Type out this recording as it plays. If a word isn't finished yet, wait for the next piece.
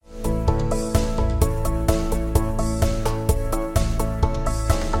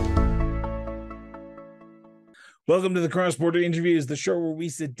Welcome to the Cross Border Interviews, the show where we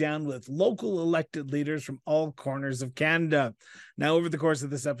sit down with local elected leaders from all corners of Canada. Now, over the course of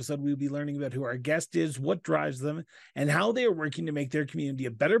this episode, we'll be learning about who our guest is, what drives them, and how they are working to make their community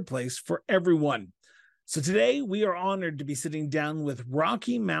a better place for everyone. So today, we are honored to be sitting down with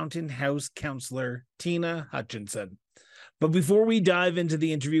Rocky Mountain House Councillor Tina Hutchinson. But before we dive into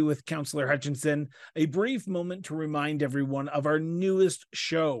the interview with Councillor Hutchinson, a brief moment to remind everyone of our newest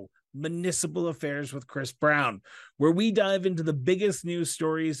show, Municipal Affairs with Chris Brown, where we dive into the biggest news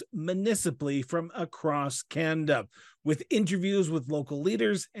stories municipally from across Canada, with interviews with local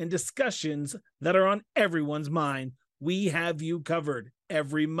leaders and discussions that are on everyone's mind. We have you covered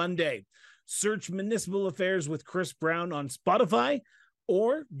every Monday. Search Municipal Affairs with Chris Brown on Spotify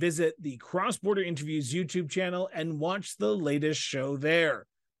or visit the Cross Border Interviews YouTube channel and watch the latest show there.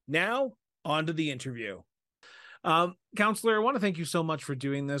 Now, on to the interview. Councillor, I want to thank you so much for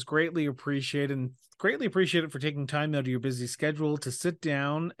doing this. Greatly appreciate it for taking time out of your busy schedule to sit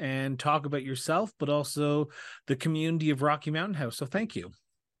down and talk about yourself, but also the community of Rocky Mountain House. So thank you.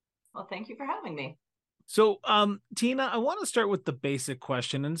 Well, thank you for having me. So, Tina, I want to start with the basic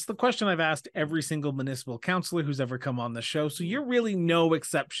question, and it's the question I've asked every single municipal councillor who's ever come on the show. So you're really no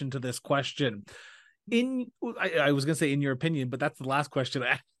exception to this question. I was going to say in your opinion, but that's the last question I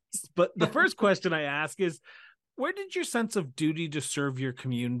asked. But the first question I ask is, where did your sense of duty to serve your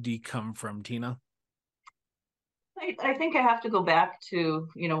community come from, Tina? I think I have to go back to,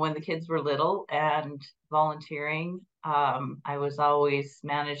 when the kids were little and volunteering. I was always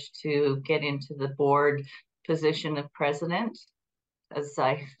managed to get into the board position of president, as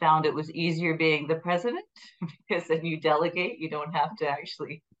I found it was easier being the president because then you delegate, you don't have to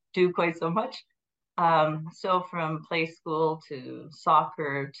actually do quite so much. So from play school to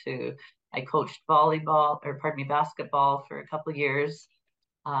soccer to I coached basketball for a couple of years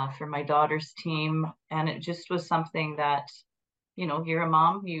for my daughter's team. And it just was something that, you're a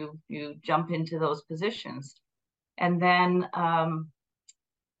mom, you jump into those positions. And then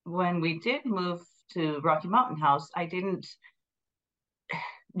when we did move to Rocky Mountain House,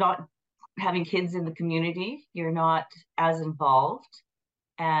 not having kids in the community, you're not as involved.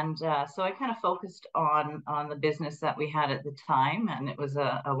 And so I kind of focused on the business that we had at the time. And it was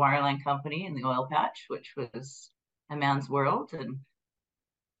a wireline company in the oil patch, which was a man's world, and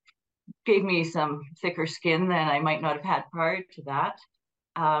gave me some thicker skin than I might not have had prior to that.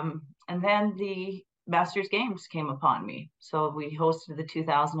 And then the Masters Games came upon me. So we hosted the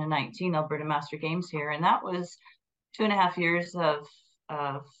 2019 Alberta Master Games here. And that was 2.5 years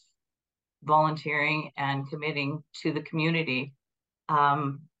of volunteering and committing to the community.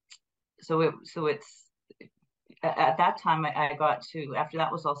 So it's at that time I got to, after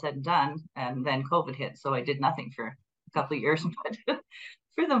that was all said and done, and then COVID hit, so I did nothing for a couple of years. But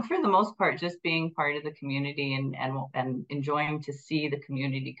for the most part, just being part of the community and enjoying to see the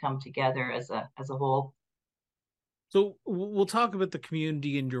community come together as a whole. So we'll talk about the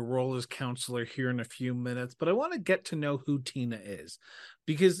community and your role as councillor here in a few minutes, but I want to get to know who Tina is,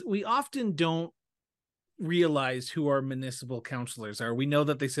 because we often don't realize who our municipal councillors are. We know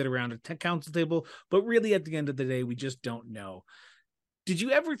that they sit around a council table, but really at the end of the day, we just don't know. Did you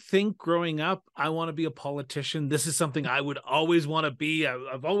ever think growing up, I want to be a politician? This is something I would always want to be.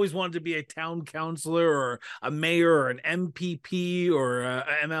 I've always wanted to be a town councillor or a mayor or an MPP or a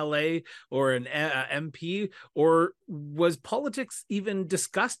MLA or an MP, or was politics even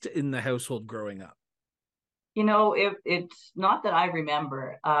discussed in the household growing up? It's not that I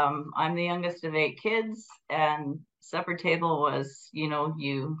remember. I'm the youngest of 8 kids, and supper table was,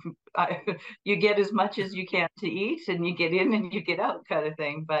 you get as much as you can to eat, and you get in and you get out kind of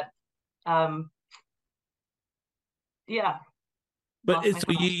thing. But yeah. But so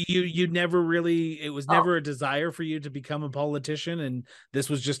you never really, it was never a desire for you to become a politician, and this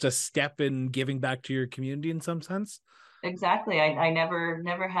was just a step in giving back to your community in some sense? Exactly. I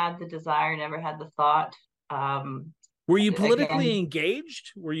never had the desire, never had the thought. Were you politically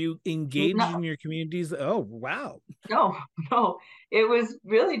engaged? Were you engaged in your communities? Oh, wow. No. It was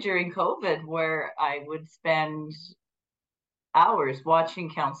really during COVID where I would spend hours watching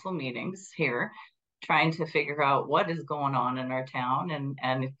council meetings here, trying to figure out what is going on in our town,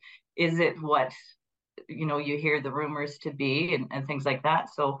 and is it what you hear the rumors to be, and things like that.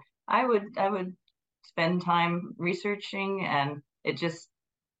 So I would spend time researching, and it just,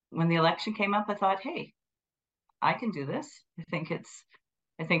 when the election came up, I thought, hey, I can do this. I think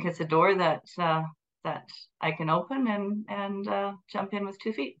it's a door that I can open and jump in with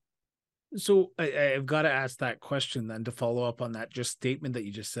 2 feet. So I've got to ask that question then, to follow up on that just statement that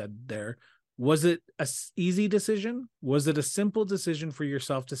you just said there. Was it a easy decision? Was it a simple decision for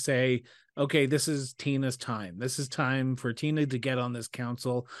yourself to say, okay, this is Tina's time. This is time for Tina to get on this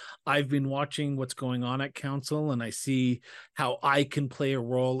council. I've been watching what's going on at council, and I see how I can play a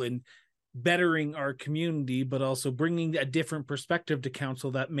role in bettering our community, but also bringing a different perspective to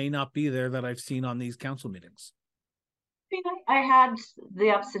council that may not be there that I've seen on these council meetings. I had the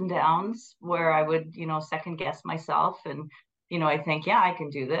ups and downs where I would, second guess myself, and I think, yeah, I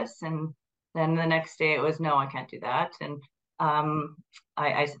can do this, and then the next day it was, no, I can't do that. And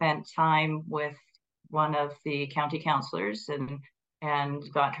I spent time with one of the county councillors and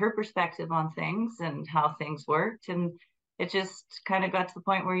got her perspective on things and how things worked, and it just kind of got to the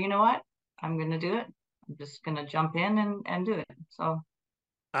point where, you know what, I'm going to do it. I'm just going to jump in and do it. So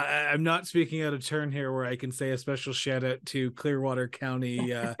I'm not speaking out of turn here where I can say a special shout out to Clearwater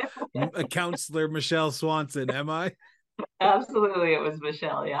County Councillor Michelle Swanson, am I? absolutely, it was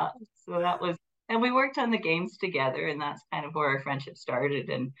Michelle. Yeah. So that was, and we worked on the games together, and that's kind of where our friendship started.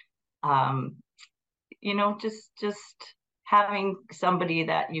 And um, just having somebody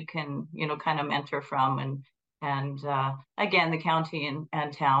that you can, kind of mentor from, and again, the county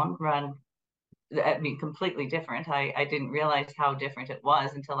and town run. I mean, completely different. I didn't realize how different it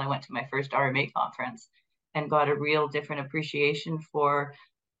was until I went to my first RMA conference and got a real different appreciation for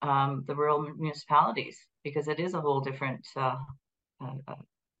the rural municipalities, because it is a whole different Ball.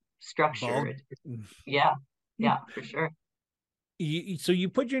 structure. Yeah, yeah, for sure. So you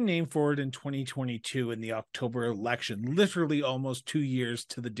put your name forward in 2022 in the October election, literally almost 2 years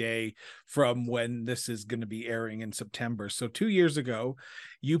to the day from when this is going to be airing in September. So 2 years ago,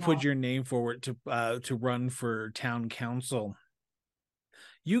 you put your name forward to run for town council.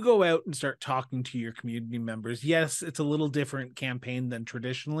 You go out and start talking to your community members. Yes, it's a little different campaign than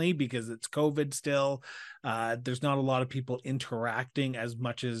traditionally because it's COVID still. There's not a lot of people interacting as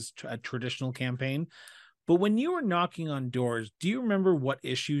much as a traditional campaign. But when you were knocking on doors, do you remember what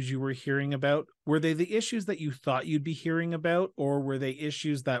issues you were hearing about? Were they the issues that you thought you'd be hearing about, or were they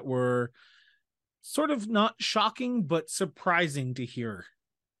issues that were sort of not shocking, but surprising to hear?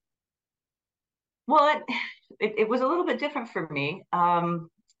 Well, it was a little bit different for me. I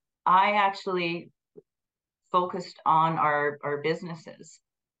actually focused on our businesses.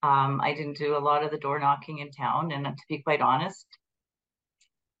 I didn't do a lot of the door knocking in town, and to be quite honest,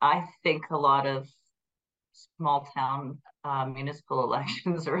 I think a lot of small town municipal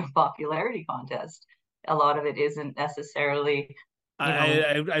elections are a popularity contest. A lot of it isn't necessarily,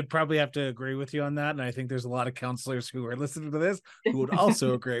 I'd probably have to agree with you on that. And I think there's a lot of counselors who are listening to this who would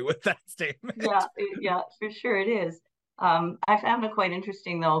also agree with that statement. Yeah, for sure it is. I found it quite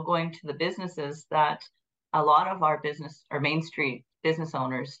interesting, though, going to the businesses, that a lot of our Main Street business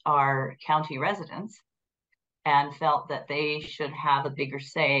owners are county residents and felt that they should have a bigger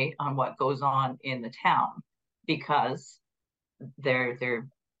say on what goes on in the town, because they're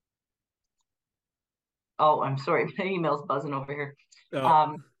oh, I'm sorry, my email's buzzing over here.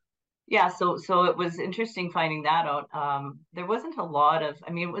 Yeah, so it was interesting finding that out. There wasn't a lot of, I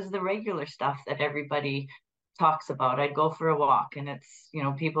mean, it was the regular stuff that everybody talks about. I'd go for a walk, and it's,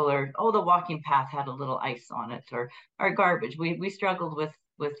 people are, oh, the walking path had a little ice on it, or garbage. We struggled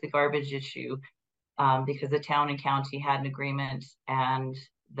with the garbage issue, because the town and county had an agreement, and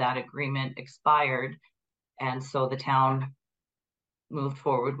that agreement expired. And so the town moved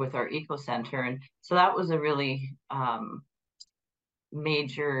forward with our eco center. And so that was a really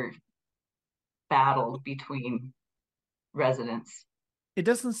major battle between residents. It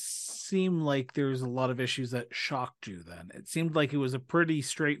doesn't seem like there's a lot of issues that shocked you then. It seemed like it was a pretty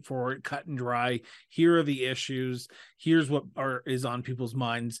straightforward, cut and dry. Here are the issues. Here's what is on people's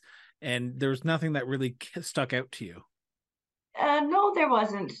minds. And there's nothing that really stuck out to you. No, there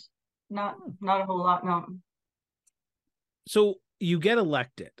wasn't. Not a whole lot, no. So you get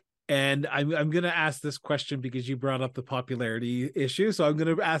elected. And I'm going to ask this question because you brought up the popularity issue. So I'm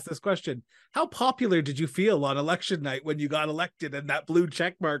going to ask this question. How popular did you feel on election night when you got elected and that blue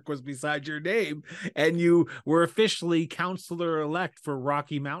check mark was beside your name and you were officially councillor-elect for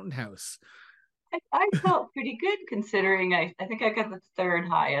Rocky Mountain House? I felt pretty good, considering I think I got the third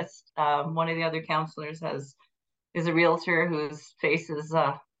highest. One of the other councillors is a realtor whose face is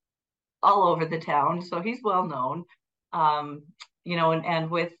all over the town, so he's well known. And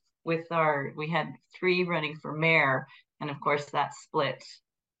with we had 3 running for mayor, and of course that split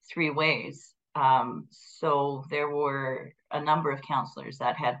 3 ways. So there were a number of councillors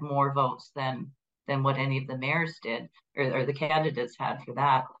that had more votes than what any of the mayors did, or the candidates had for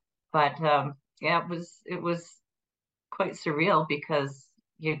that. But yeah, it was quite surreal, because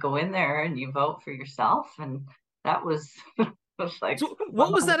you go in there and you vote for yourself, and that was was like, So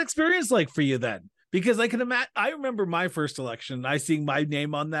what was that experience like for you then? Because I can imagine, I remember my first election, I seeing my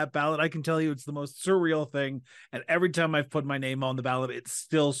name on that ballot. I can tell you it's the most surreal thing. And every time I've put my name on the ballot, it's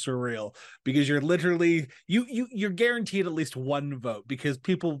still surreal because you're literally, you're guaranteed at least one vote because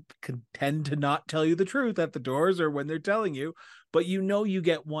people can tend to not tell you the truth at the doors or when they're telling you, but you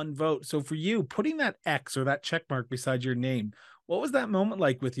get one vote. So for you, putting that X or that check mark beside your name, what was that moment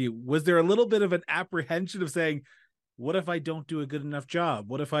like with you? Was there a little bit of an apprehension of saying, what if I don't do a good enough job?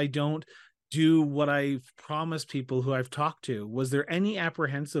 What if I don't do what I've promised people who I've talked to? Was there any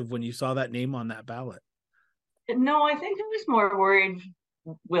apprehensive when you saw that name on that ballot? no, I think I was more worried,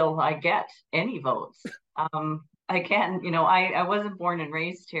 will I get any votes? I can, I wasn't born and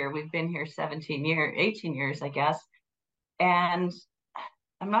raised here. We've been here 18 years, I guess. And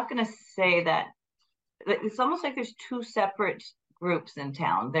I'm not going to say that it's almost like there's two separate groups in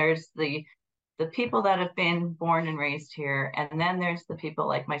town. There's the people that have been born and raised here, and then there's the people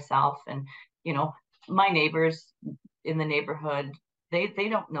like myself and my neighbors in the neighborhood. They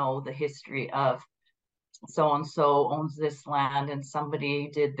don't know the history of so and so owns this land and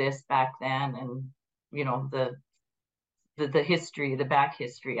somebody did this back then, and the history, the back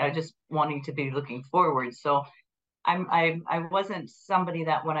history. I just wanting to be looking forward. So I wasn't somebody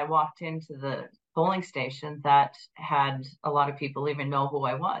that when I walked into the polling station that had a lot of people even know who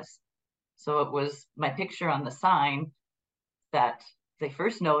I was. So it was my picture on the sign that they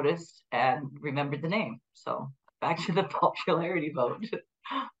first noticed and remembered the name. So back to the popularity vote.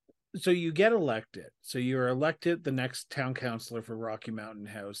 So you get elected. So you're elected the next town councillor for Rocky Mountain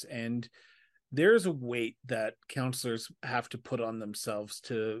House. And there's a weight that councillors have to put on themselves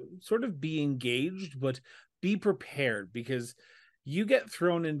to sort of be engaged, but be prepared because you get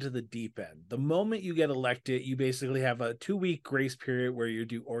thrown into the deep end. The moment you get elected, you basically have a 2-week grace period where you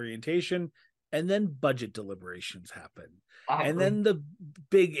do orientation and then budget deliberations happen. Exactly. And then the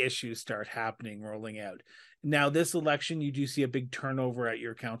big issues start happening, rolling out. Now, this election, you do see a big turnover at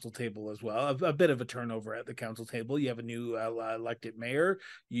your council table as well, a bit of a turnover at the council table. You have a new elected mayor.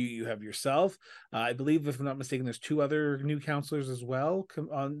 You have yourself. I believe, if I'm not mistaken, there's 2 other new councillors as well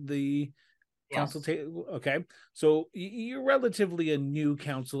on the council table. Okay, so you're relatively a new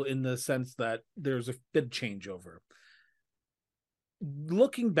council in the sense that there's a bit of changeover.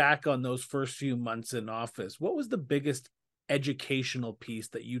 Looking back on those first few months in office, what was the biggest educational piece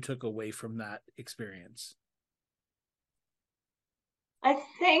that you took away from that experience? I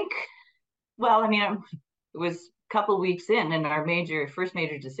think, well, I mean, it was a couple of weeks in, and our first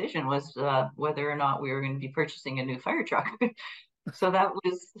major decision was whether or not we were going to be purchasing a new fire truck. So that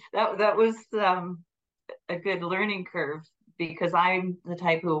was a good learning curve because I'm the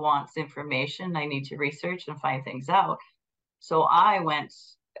type who wants information. I need to research and find things out. So I went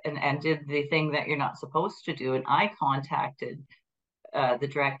and did the thing that you're not supposed to do, and I contacted the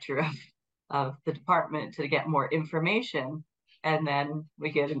director of the department to get more information. And then we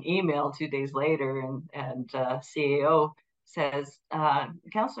get an email 2 days later, and CAO says,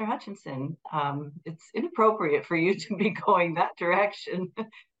 Councillor Hutchinson, it's inappropriate for you to be going that direction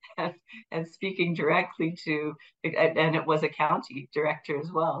and speaking directly to, and it was a county director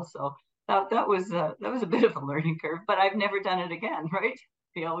as well. So that was a bit of a learning curve, but I've never done it again, right?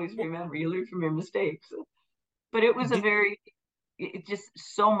 You always remember, you learn from your mistakes. But it was just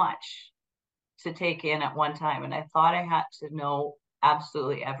so much to take in at one time. And I thought I had to know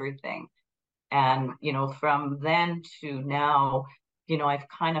absolutely everything. And, from then to now, I've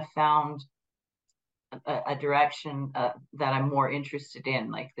kind of found a direction that I'm more interested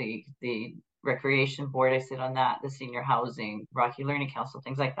in, like the recreation board. I sit on that, the senior housing, Rocky Learning Council,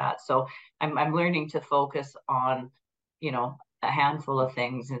 things like that. So I'm learning to focus on, a handful of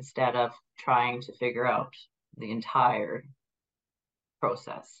things instead of trying to figure out the entire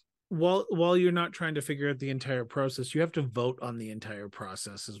process. While you're not trying to figure out the entire process, you have to vote on the entire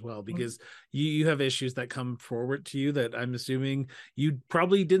process as well, because you have issues that come forward to you that I'm assuming you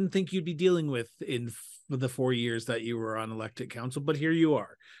probably didn't think you'd be dealing with in the 4 years that you were on elected council, but here you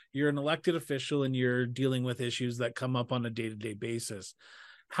are. You're an elected official and you're dealing with issues that come up on a day-to-day basis.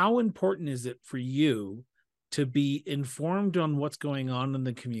 How important is it for you to be informed on what's going on in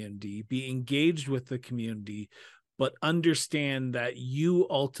the community, be engaged with the community, but understand that you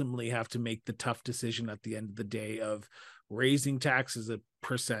ultimately have to make the tough decision at the end of the day of raising taxes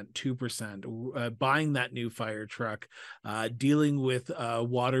 1%, 2%, buying that new fire truck, dealing with a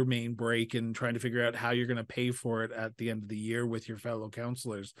water main break and trying to figure out how you're going to pay for it at the end of the year with your fellow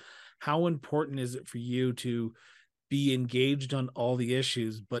councillors. How important is it for you to be engaged on all the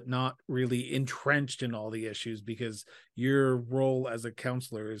issues, but not really entrenched in all the issues, because your role as a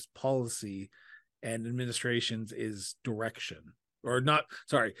councillor is policy and administration's is direction. Or not,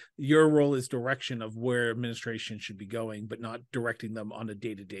 sorry, your role is direction of where administration should be going, but not directing them on a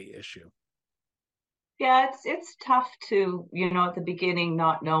day-to-day issue. Yeah, it's tough to, at the beginning,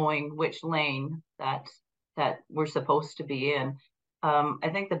 not knowing which lane that we're supposed to be in. I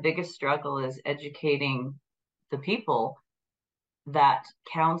think the biggest struggle is educating the people that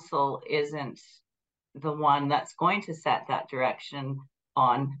council isn't the one that's going to set that direction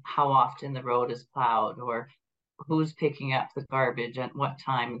on how often the road is plowed or who's picking up the garbage at what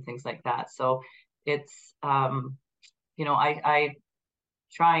time and things like that. So it's, I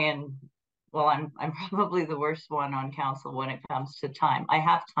try and, well, I'm probably the worst one on council when it comes to time. I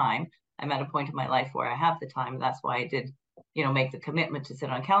have time. I'm at a point in my life where I have the time. That's why I did, make the commitment to sit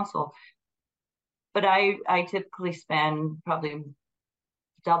on council. But I typically spend probably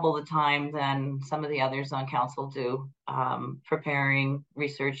double the time than some of the others on council do, preparing,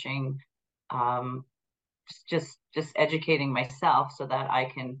 researching, just educating myself so that I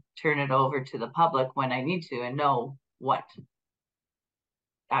can turn it over to the public when I need to and know what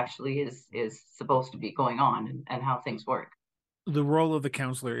actually is supposed to be going on and how things work. The role of the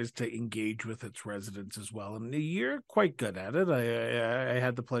councillor is to engage with its residents as well, and you're quite good at it. I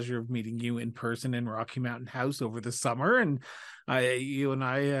had the pleasure of meeting you in person in Rocky Mountain House over the summer, and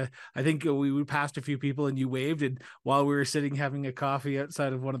I think we passed a few people and you waved, and while we were sitting having a coffee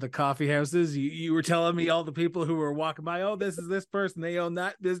outside of one of the coffee houses, you were telling me all the people who were walking by, oh, this is this person, they own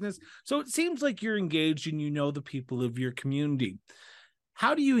that business. So it seems like you're engaged and you know the people of your community.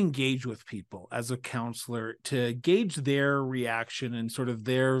 How do you engage with people as a councillor to gauge their reaction and sort of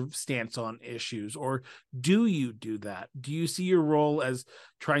their stance on issues? Or do you do that? Do you see your role as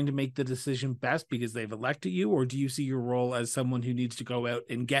trying to make the decision best because they've elected you? Or do you see your role as someone who needs to go out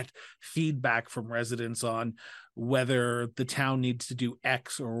and get feedback from residents on whether the town needs to do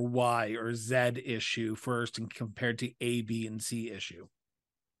X or Y or Z issue first and compared to A, B, and C issue?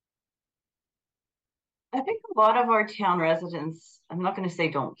 I think a lot of our town residents, I'm not going to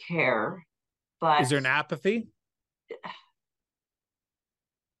say don't care, but is there an apathy?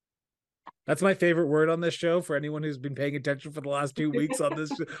 That's my favorite word on this show for anyone who's been paying attention for the last 2 weeks on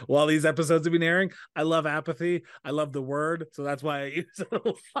this while these episodes have been airing. I love apathy. I love the word, so that's why I use it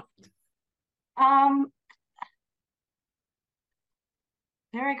a lot.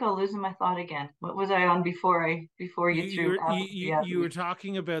 There I go, losing my thought again. What was I on before you threw? You were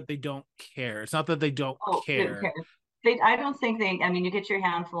talking about they don't care. It's not that they don't care. I don't think they. I mean, you get your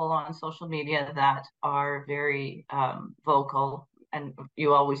handful on social media that are very vocal, and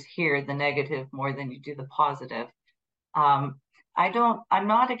you always hear the negative more than you do the positive. I'm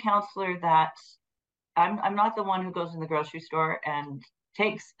not a councillor that. I'm not the one who goes in the grocery store and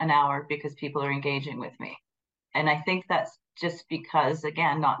takes an hour because people are engaging with me, and I think that's just because,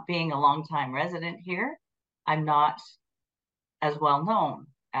 again, not being a long-time resident here, I'm not as well known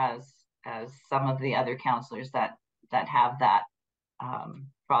as some of the other councillors that have that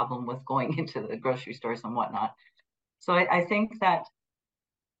problem with going into the grocery stores and whatnot. So I think that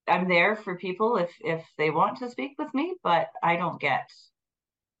I'm there for people if they want to speak with me, but I don't get,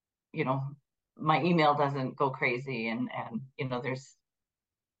 my email doesn't go crazy and there's.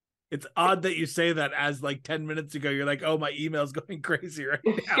 It's odd that you say that as like 10 minutes ago, you're like, oh, my email's going crazy right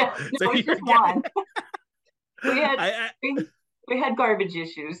now. Yeah, so you're getting... we had garbage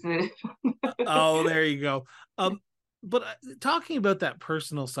issues. Oh, there you go. But talking about that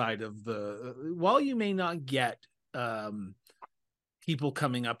personal side of while you may not get people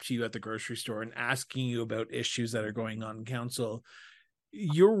coming up to you at the grocery store and asking you about issues that are going on in council,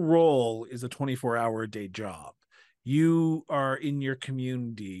 your role is a 24-hour-a-day job. You are in your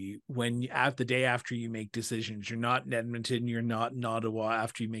community at the day after you make decisions. You're not in Edmonton, you're not in Ottawa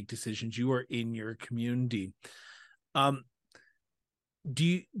after you make decisions. You are in your community. Have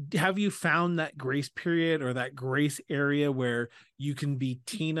you found that grace period or that grace area where you can be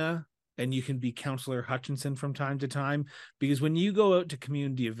Tina and you can be Councillor Hutchinson from time to time? Because when you go out to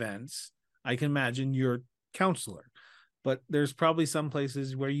community events, I can imagine you're councillor, but there's probably some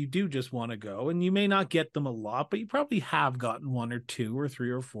places where you do just want to go, and you may not get them a lot, but you probably have gotten 1 or 2 or 3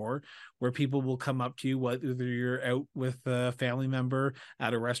 or 4 where people will come up to you, whether you're out with a family member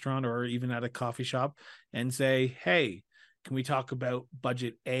at a restaurant or even at a coffee shop, and say, hey, can we talk about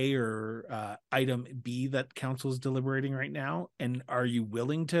budget A or item B that council is deliberating right now? And are you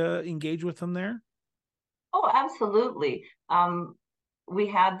willing to engage with them there? Oh, absolutely. We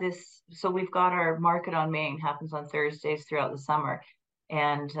had this, so we've got our market on Main, happens on Thursdays throughout the summer.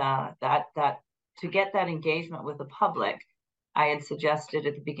 And that to get that engagement with the public, I had suggested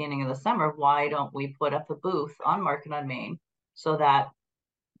at the beginning of the summer, why don't we put up a booth on Market on Main so that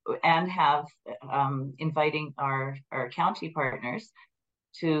and have inviting our county partners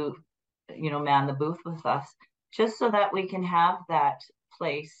to, man the booth with us, just so that we can have that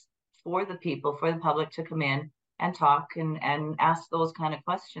place for the people, for the public to come in and talk and ask those kind of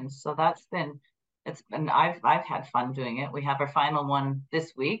questions. So I've had fun doing it. We have our final one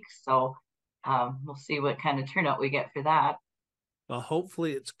this week, so we'll see what kind of turnout we get for that. Well,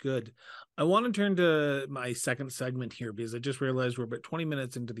 hopefully it's good. I want to turn to my second segment here because I just realized we're about 20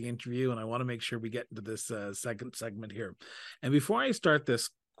 minutes into the interview and I want to make sure we get into this second segment here. And before I start this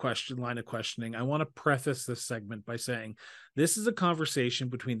line of questioning, I want to preface this segment by saying this is a conversation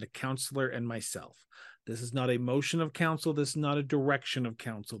between the councillor and myself. This is not a motion of council. This is not a direction of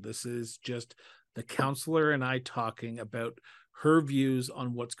council. This is just the councillor and I talking about her views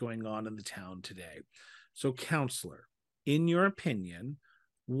on what's going on in the town today. So, councillor, in your opinion,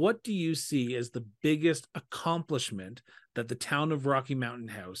 what do you see as the biggest accomplishment that the town of Rocky Mountain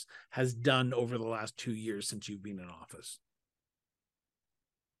House has done over the last 2 years since you've been in office?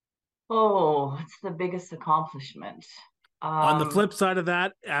 Oh, it's the biggest accomplishment. On the flip side of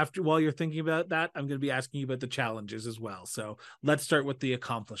that, while you're thinking about that, I'm going to be asking you about the challenges as well. So let's start with the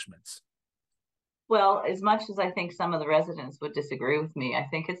accomplishments. Well, as much as I think some of the residents would disagree with me, I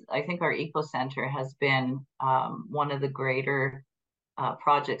think our eco center has been one of the greater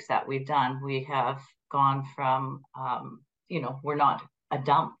projects that we've done. We have gone from, we're not a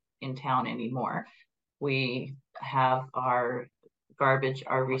dump in town anymore. We have our garbage,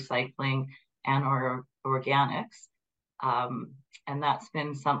 our recycling, and our organics. And that's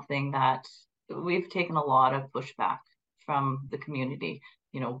been something that we've taken a lot of pushback from the community.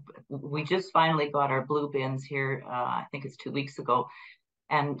 We just finally got our blue bins here, I think it's 2 weeks ago.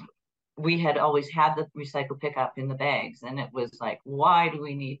 And we had always had the recycle pickup in the bags. And it was like, why do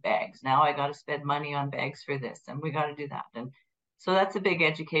we need bags? Now I got to spend money on bags for this, and we got to do that. And so that's a big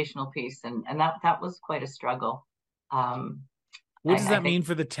educational piece. And that was quite a struggle. What does that mean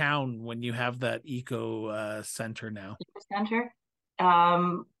for the town when you have that eco center now? Center?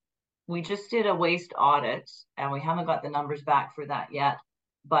 We just did a waste audit, and we haven't got the numbers back for that yet.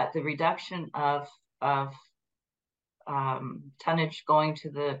 But the reduction of tonnage going to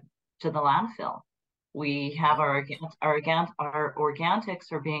the landfill. We have our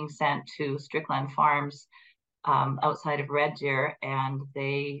organics are being sent to Strickland Farms outside of Red Deer, and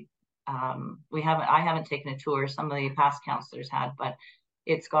I haven't taken a tour. Some of the past councillors had, but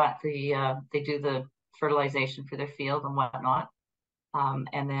it's got they do the fertilization for their field and whatnot.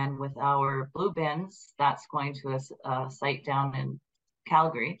 And then with our blue bins, that's going to a site down in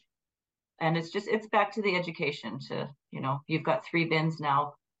Calgary. And it's back to the education to, you've got 3 bins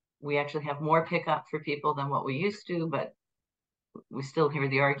now. We actually have more pickup for people than what we used to, but we still hear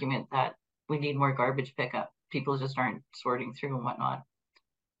the argument that we need more garbage pickup. People just aren't sorting through and whatnot.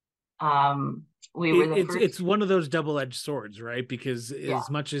 It's one of those double-edged swords, right? Because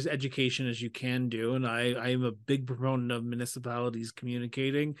as much as education as you can do, and I am a big proponent of municipalities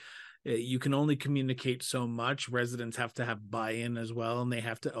communicating, you can only communicate so much. Residents have to have buy-in as well, and they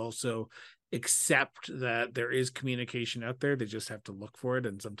have to also accept that there is communication out there. They just have to look for it.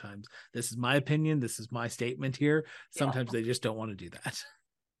 And sometimes, this is my opinion, this is my statement here, sometimes they just don't want to do that.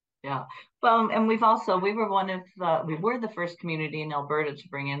 Yeah. Well, and we were the first community in Alberta to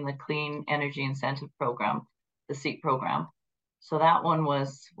bring in the Clean Energy Incentive Program, the SEEP program. So that one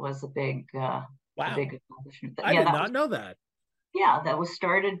was a big, wow. A big accomplishment. I did not know that. Yeah, that was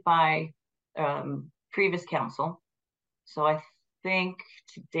started by previous council. So I think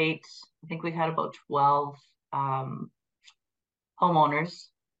to date, we've had about 12 homeowners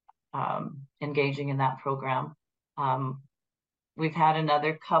engaging in that program. We've had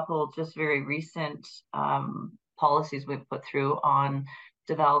another couple just very recent policies we've put through on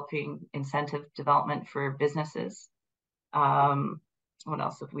developing incentive development for businesses. What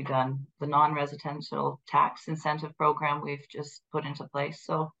else have we done? The non-residential tax incentive program we've just put into place.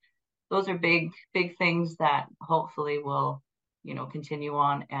 So those are big things that hopefully will, continue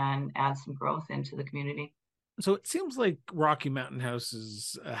on and add some growth into the community. So it seems like Rocky Mountain House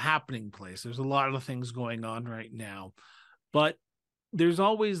is a happening place. There's a lot of things going on right now, but there's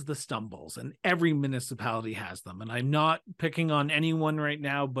always the stumbles, and every municipality has them. And I'm not picking on anyone right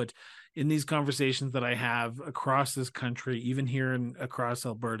now, but in these conversations that I have across this country, even here across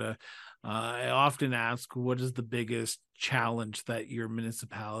Alberta, I often ask, what is the biggest challenge that your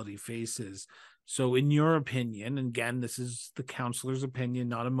municipality faces? So in your opinion, and again, this is the councillor's opinion,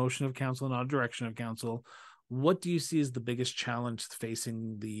 not a motion of council, not a direction of council, what do you see as the biggest challenge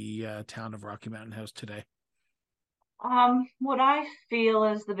facing the town of Rocky Mountain House today? What I feel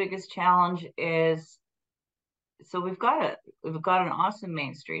is the biggest challenge is so we've got an awesome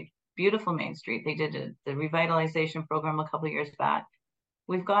Main Street, beautiful Main Street. They did the revitalization program a couple of years back.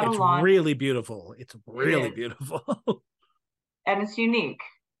 We've got a It's lot. really beautiful. It's It really is, beautiful. and it's unique.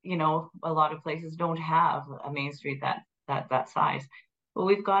 A lot of places don't have a Main Street that size, but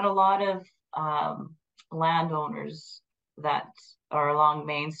we've got a lot of landowners that are along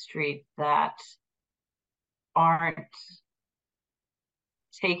Main Street that aren't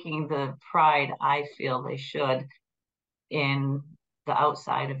taking the pride I feel they should in the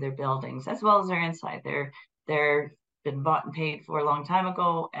outside of their buildings as well as their inside. They're been bought and paid for a long time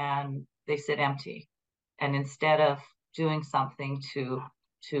ago, and they sit empty. And instead of doing something to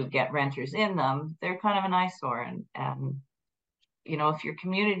get renters in them, they're kind of an eyesore. And if your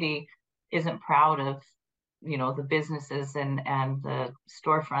community isn't proud of the businesses and the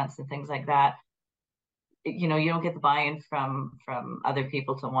storefronts and things like that, you don't get the buy-in from other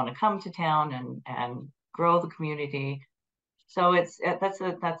people to want to come to town and grow the community. So that's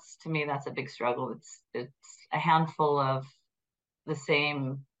to me, that's a big struggle. It's a handful of the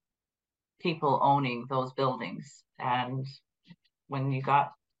same people owning those buildings, and when you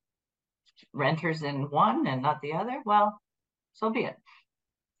got renters in one and not the other, well, so be it.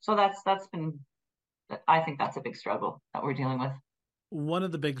 So that's been, I think that's a big struggle that we're dealing with. One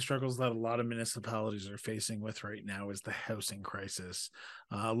of the big struggles that a lot of municipalities are facing with right now is the housing crisis.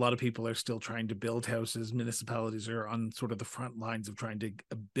 A lot of people are still trying to build houses. Municipalities are on sort of the front lines of trying to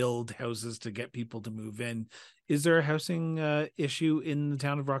build houses to get people to move in. Is there a housing issue in the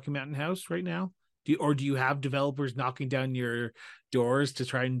town of Rocky Mountain House right now? Do you have developers knocking down your doors to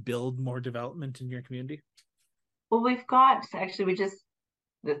try and build more development in your community? Well, we've got, actually,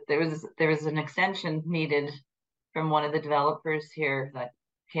 there was an extension needed from one of the developers here that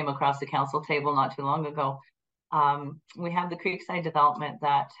came across the council table not too long ago. We have the Creekside development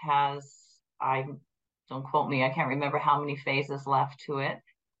that has, don't quote me, I can't remember how many phases left to it,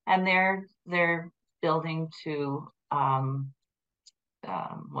 and they're building to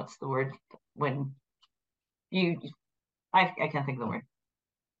what's the word when you I can't think of the word.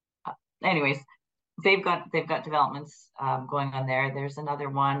 Anyways, they've got developments going on there. There's another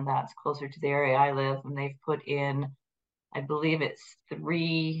one that's closer to the area I live, and they've put in, I believe it's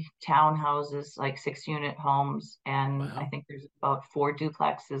 3 townhouses, like 6-unit homes, and I Wow. think there's about 4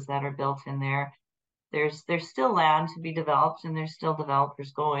 duplexes that are built in there. There's still land to be developed, and there's still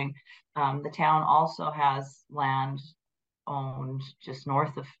developers going. The town also has land owned just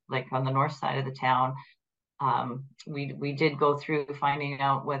north of, like on the north side of the town. We did go through finding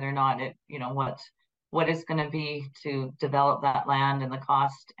out whether or not what it's going to be to develop that land and the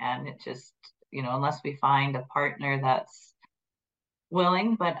cost, and it just, unless we find a partner that's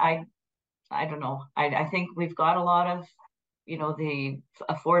willing. But I don't know. I think we've got a lot of the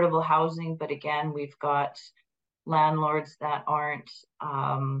affordable housing, but again, we've got landlords that aren't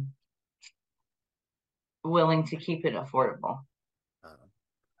willing to keep it affordable.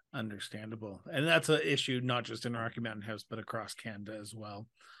 Understandable. And that's an issue not just in Rocky Mountain House, but across Canada as well.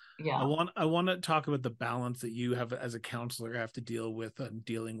 Yeah. I want to talk about the balance that you have as a councillor have to deal with and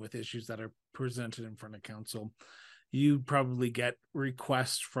dealing with issues that are presented in front of council. You probably get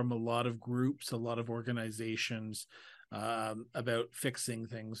requests from a lot of groups, a lot of organizations about fixing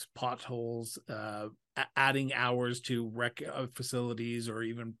things, potholes, adding hours to rec facilities or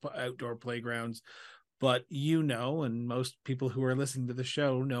even outdoor playgrounds. But and most people who are listening to the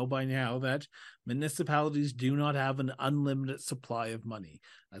show know by now that municipalities do not have an unlimited supply of money.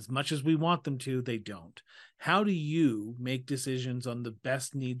 As much as we want them to, they don't. How do you make decisions on the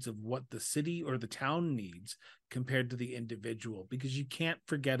best needs of what the city or the town needs compared to the individual? Because you can't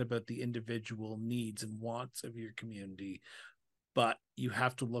forget about the individual needs and wants of your community, but you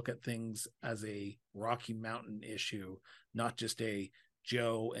have to look at things as a Rocky Mountain issue, not just a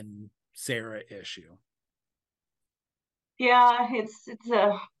Joe and Sarah issue. Yeah,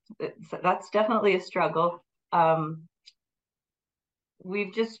 that's definitely a struggle.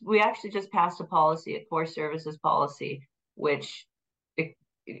 We actually just passed a policy, a core services policy, which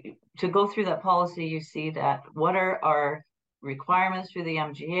to go through that policy, you see that what are our requirements for the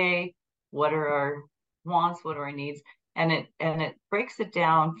MGA, what are our wants, what are our needs, and it breaks it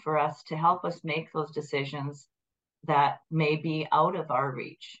down for us to help us make those decisions that may be out of our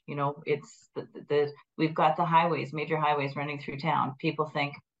reach. It's we've got the highways, major highways running through town. People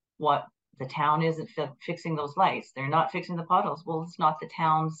think, what, the town isn't fixing those lights, they're not fixing the potholes. Well, it's not the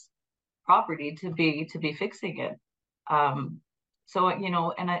town's property to be fixing it. So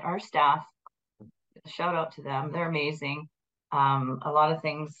and our staff, shout out to them, they're amazing. A lot of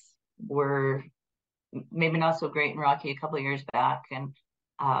things were maybe not so great in Rocky a couple of years back, and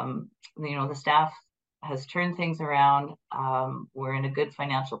the staff has turned things around. We're in a good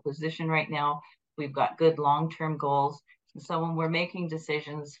financial position right now. We've got good long-term goals. And so when we're making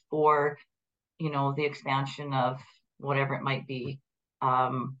decisions for, the expansion of whatever it might be,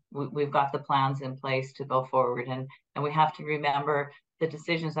 we've got the plans in place to go forward. And we have to remember the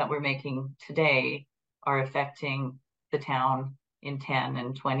decisions that we're making today are affecting the town in 10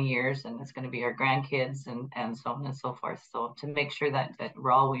 and 20 years, and it's going to be our grandkids and so on and so forth. So to make sure that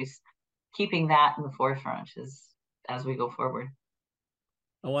we're always keeping that in the forefront as we go forward.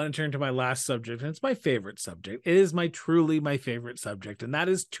 I want to turn to my last subject, and it's my favorite subject. It is truly my favorite subject, and that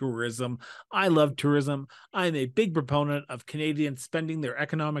is tourism. I love tourism. I'm a big proponent of Canadians spending their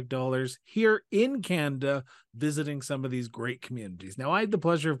economic dollars here in Canada, visiting some of these great communities. Now, I had the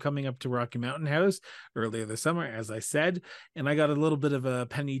pleasure of coming up to Rocky Mountain House earlier this summer, as I said, and I got a little bit of a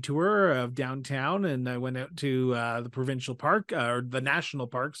penny tour of downtown, and I went out to the provincial park, or the national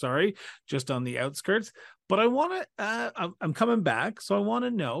park, sorry, just on the outskirts. But I want to, I'm coming back, so I want to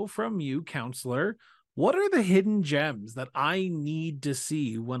know from you, Councillor, what are the hidden gems that I need to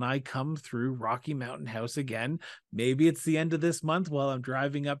see when I come through Rocky Mountain House again? Maybe it's the end of this month while I'm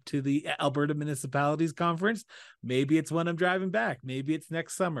driving up to the Alberta Municipalities Conference. Maybe it's when I'm driving back. Maybe it's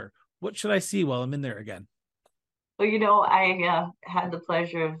next summer. What should I see while I'm in there again? Well, I had the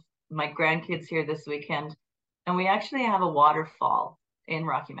pleasure of my grandkids here this weekend, and we actually have a waterfall in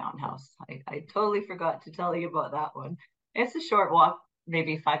Rocky Mountain House. I totally forgot to tell you about that one. It's a short walk,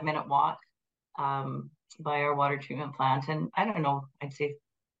 maybe 5-minute walk by our water treatment plant. And I don't know, I'd say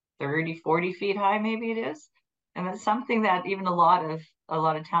 30, 40 feet high, maybe it is. And it's something that even a lot of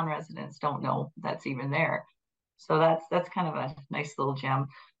town residents don't know that's even there. So that's kind of a nice little gem.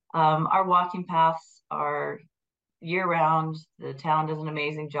 Our walking paths are year round. The town does an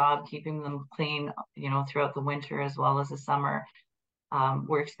amazing job keeping them clean, throughout the winter as well as the summer.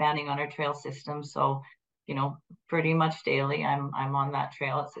 We're expanding on our trail system, so pretty much daily I'm on that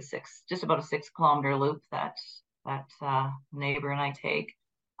trail. It's just about a 6-kilometer loop that neighbor and I take.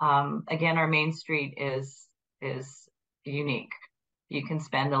 Again, our main street is unique. You can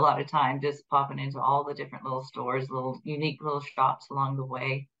spend a lot of time just popping into all the different little stores, unique little shops along the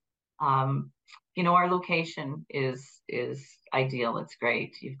way. Our location is ideal. It's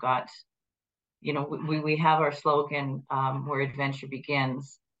great. You've got, we have our slogan, where adventure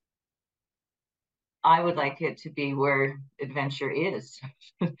begins. I would like it to be where adventure is,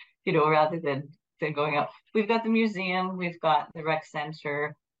 rather than going up. We've got the museum, we've got the rec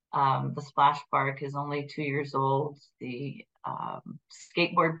center, the splash park is only 2 years old. The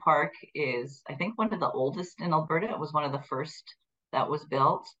skateboard park is, I think, one of the oldest in Alberta. It was one of the first that was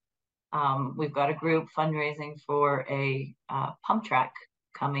built. We've got a group fundraising for a pump track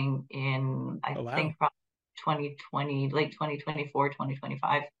coming in, I think, 2020, late 2024,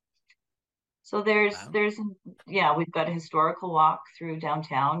 2025. So there's we've got a historical walk through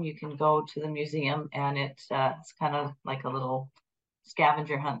downtown. You can go to the museum, and it's kind of like a little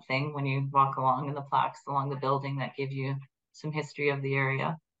scavenger hunt thing when you walk along, and the plaques along the building that give you some history of the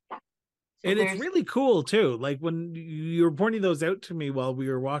area. So and it's really cool too. Like when you were pointing those out to me while we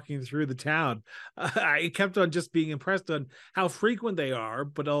were walking through the town, I kept on just being impressed on how frequent they are,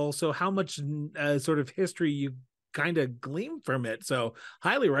 but also how much sort of history you kind of glean from it. So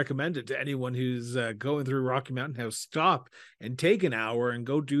highly recommend it to anyone who's going through Rocky Mountain House. Stop and take an hour and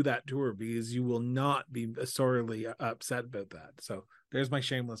go do that tour, because you will not be sorely upset about that. So there's my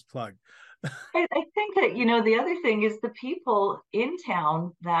shameless plug. I think that, the other thing is the people in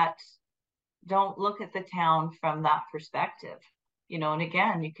town that don't look at the town from that perspective, and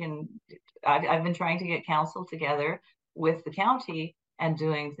again, I've been trying to get council together with the county and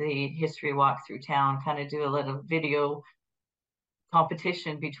doing the history walk through town, kind of do a little video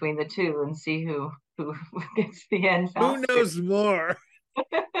competition between the two and see who gets the end faster. Who knows more?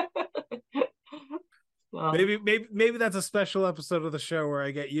 Well, maybe that's a special episode of the show where I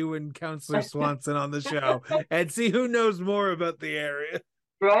get you and Councillor Swanson on the show and see who knows more about the area.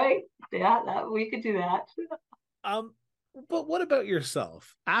 Right? Yeah, we could do that. But what about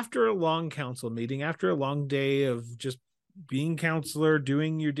yourself? After a long council meeting, after a long day of just being councillor,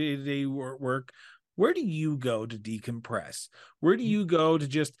 doing your day-to-day work, where do you go to decompress? Where do you go to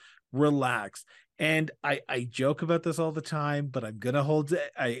just relax? And I joke about this all the time, but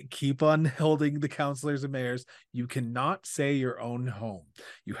I keep on holding the councillors and mayors. You cannot say your own home.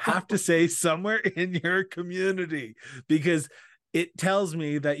 You have to say somewhere in your community, because it tells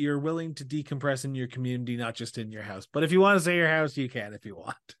me that you're willing to decompress in your community, not just in your house. But if you want to say your house, you can if you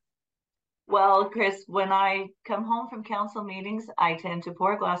want. Well, Chris, when I come home from council meetings, I tend to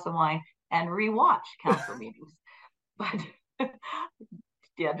pour a glass of wine and rewatch council meetings. But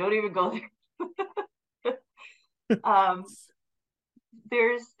yeah, don't even go there. Um,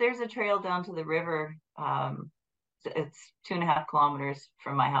 there's a trail down to the river. It's 2.5 kilometers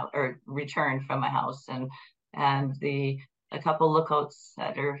from my house, or return from my house, and a couple lookouts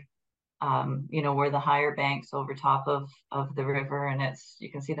that are where the higher banks over top of the river, and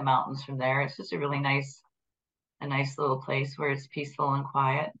you can see the mountains from there. It's just a nice little place where it's peaceful and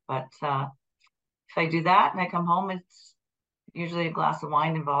quiet. But if I do that and I come home, it's usually a glass of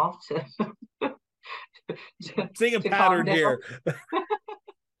wine involved Seeing a to calm pattern down. here.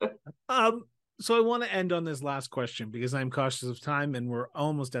 So I want to end on this last question because I'm cautious of time and we're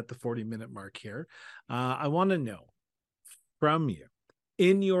almost at the 40-minute mark here. I want to know from you,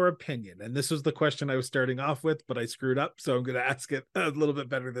 in your opinion, and this was the question I was starting off with, but I screwed up, so I'm going to ask it a little bit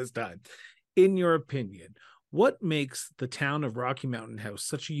better this time. In your opinion, what makes the town of Rocky Mountain House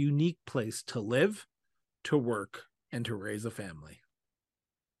such a unique place to live, to work, and to raise a family?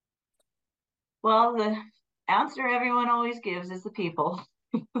 Well, the answer everyone always gives is the people.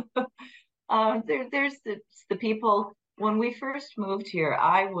 There's the people. When we first moved here,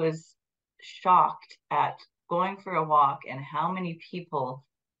 I was shocked at going for a walk and how many people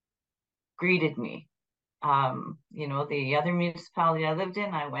greeted me. The other municipality I lived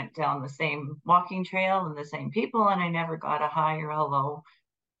in, I went down the same walking trail and the same people, and I never got a hi or hello.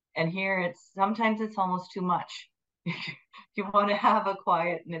 And here sometimes it's almost too much. You want to have a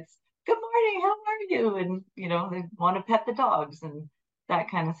quiet, and it's good morning, how are you? And they want to pet the dogs and that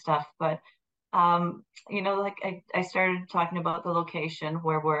kind of stuff. But like I started talking about the location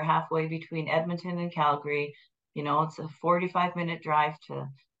where we're halfway between Edmonton and Calgary. It's a 45-minute drive to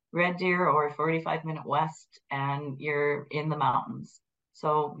Red Deer or a 45-minute west, and you're in the mountains.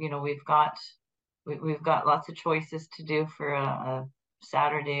 So we've got lots of choices to do for a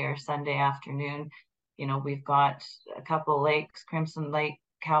Saturday or Sunday afternoon. We've got a couple lakes, Crimson Lake,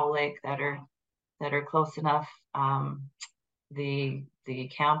 Cow Lake, that are close enough. The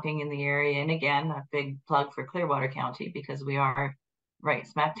camping in the area, and again, a big plug for Clearwater County because we are right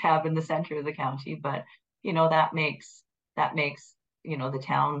smack dab in the center of the county. But that makes the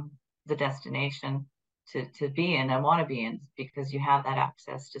town the destination to be in and want to be in, because you have that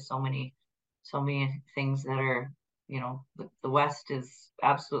access to so many things that are, the west is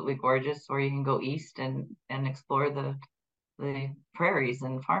absolutely gorgeous, or you can go east and explore the prairies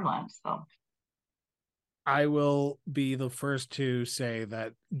and farmlands. So I will be the first to say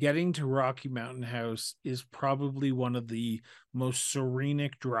that getting to Rocky Mountain House is probably one of the most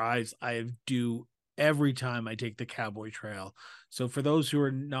serenic drives I do every time I take the Cowboy Trail. So for those who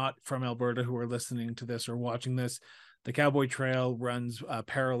are not from Alberta who are listening to this or watching this, the Cowboy Trail runs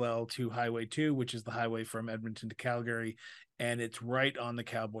parallel to Highway 2, which is the highway from Edmonton to Calgary, and it's right on the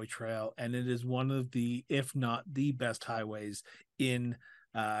Cowboy Trail, and it is one of the, if not the best highways in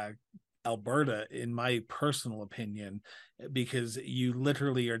Alberta, in my personal opinion, because you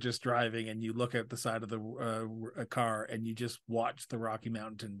literally are just driving and you look at the side of the car and you just watch the Rocky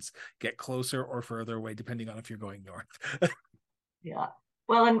Mountains get closer or further away, depending on if you're going north. Yeah.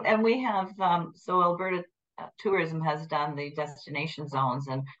 Well, and we have, so Alberta Tourism has done the destination zones,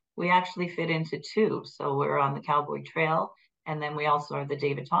 and we actually fit into two. So we're on the Cowboy Trail, and then we also are the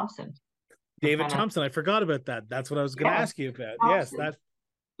David Thompson. David Thompson, I forgot about that. That's what I was going to ask you about. Thompson. Yes, that.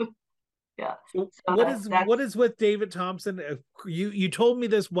 Yeah. So what is with David Thompson? You told me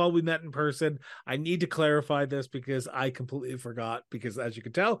this while we met in person. I need to clarify this because I completely forgot, because as you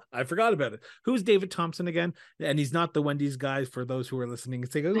can tell, I forgot about it. Who's David Thompson again? And he's not the Wendy's guy, for those who are listening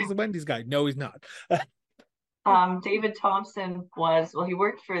and saying, who's the Wendy's guy? No, he's not. David Thompson he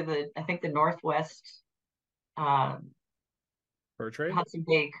worked for I think the Northwest Fur Trade? Hudson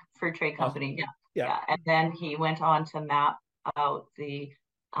Bay Fur Trade Company. Yeah. And then he went on to map out the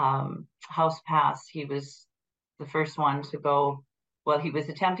House Pass. He was the first one to go. Well, he was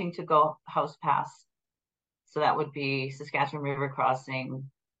attempting to go House Pass, so that would be Saskatchewan River crossing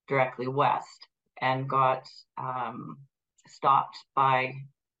directly west, and got stopped by,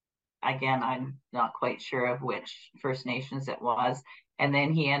 again, I'm not quite sure of which First Nations it was, and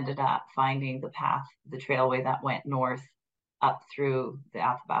then he ended up finding the path, the trailway that went north up through the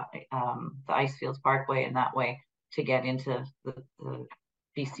Icefields Parkway, and that way to get into the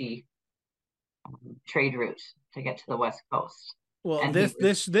BC trade route to get to the west coast. Well, and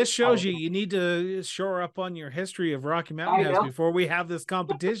this shows you need to shore up on your history of Rocky Mountain House before we have this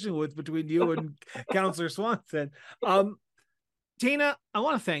competition between you and Councillor Swanson. Tina, I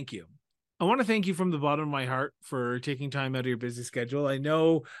want to thank you. I want to thank you from the bottom of my heart for taking time out of your busy schedule. I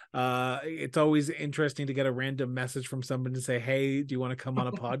know it's always interesting to get a random message from someone to say, hey, do you want to come on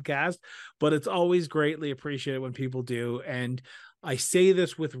a podcast? But it's always greatly appreciated when people do. And I say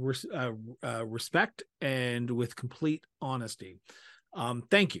this with respect and with complete honesty.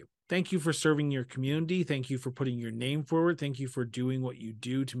 Thank you. Thank you for serving your community. Thank you for putting your name forward. Thank you for doing what you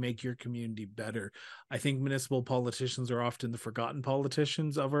do to make your community better. I think municipal politicians are often the forgotten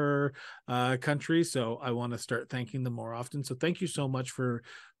politicians of our country. So I want to start thanking them more often. So thank you so much for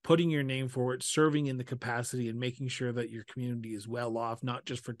putting your name forward, serving in the capacity, and making sure that your community is well off, not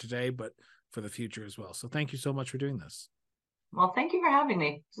just for today, but for the future as well. So thank you so much for doing this. Well, thank you for having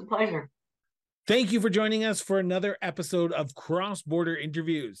me. It's a pleasure. Thank you for joining us for another episode of Cross Border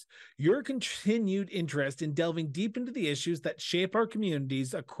Interviews. Your continued interest in delving deep into the issues that shape our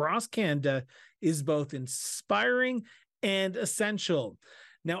communities across Canada is both inspiring and essential.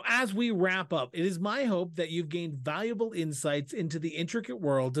 Now, as we wrap up, it is my hope that you've gained valuable insights into the intricate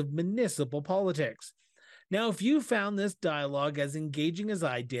world of municipal politics. Now, if you found this dialogue as engaging as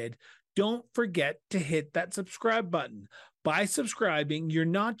I did, don't forget to hit that subscribe button. By subscribing, you're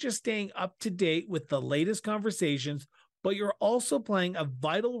not just staying up to date with the latest conversations, but you're also playing a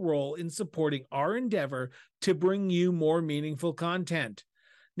vital role in supporting our endeavor to bring you more meaningful content.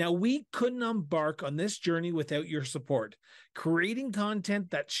 Now, we couldn't embark on this journey without your support. Creating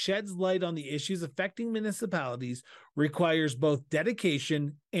content that sheds light on the issues affecting municipalities requires both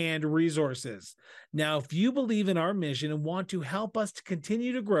dedication and resources. Now, if you believe in our mission and want to help us to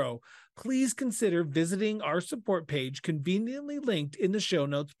continue to grow, please consider visiting our support page conveniently linked in the show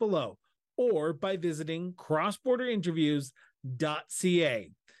notes below, or by visiting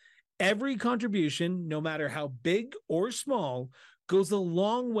crossborderinterviews.ca. Every contribution, no matter how big or small, goes a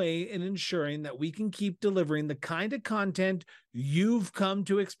long way in ensuring that we can keep delivering the kind of content you've come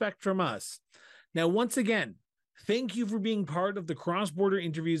to expect from us. Now, once again, thank you for being part of the Cross Border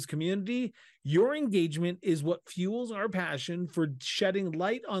Interviews community. Your engagement is what fuels our passion for shedding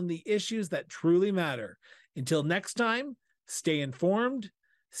light on the issues that truly matter. Until next time, stay informed,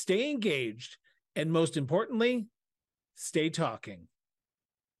 stay engaged, and most importantly, stay talking.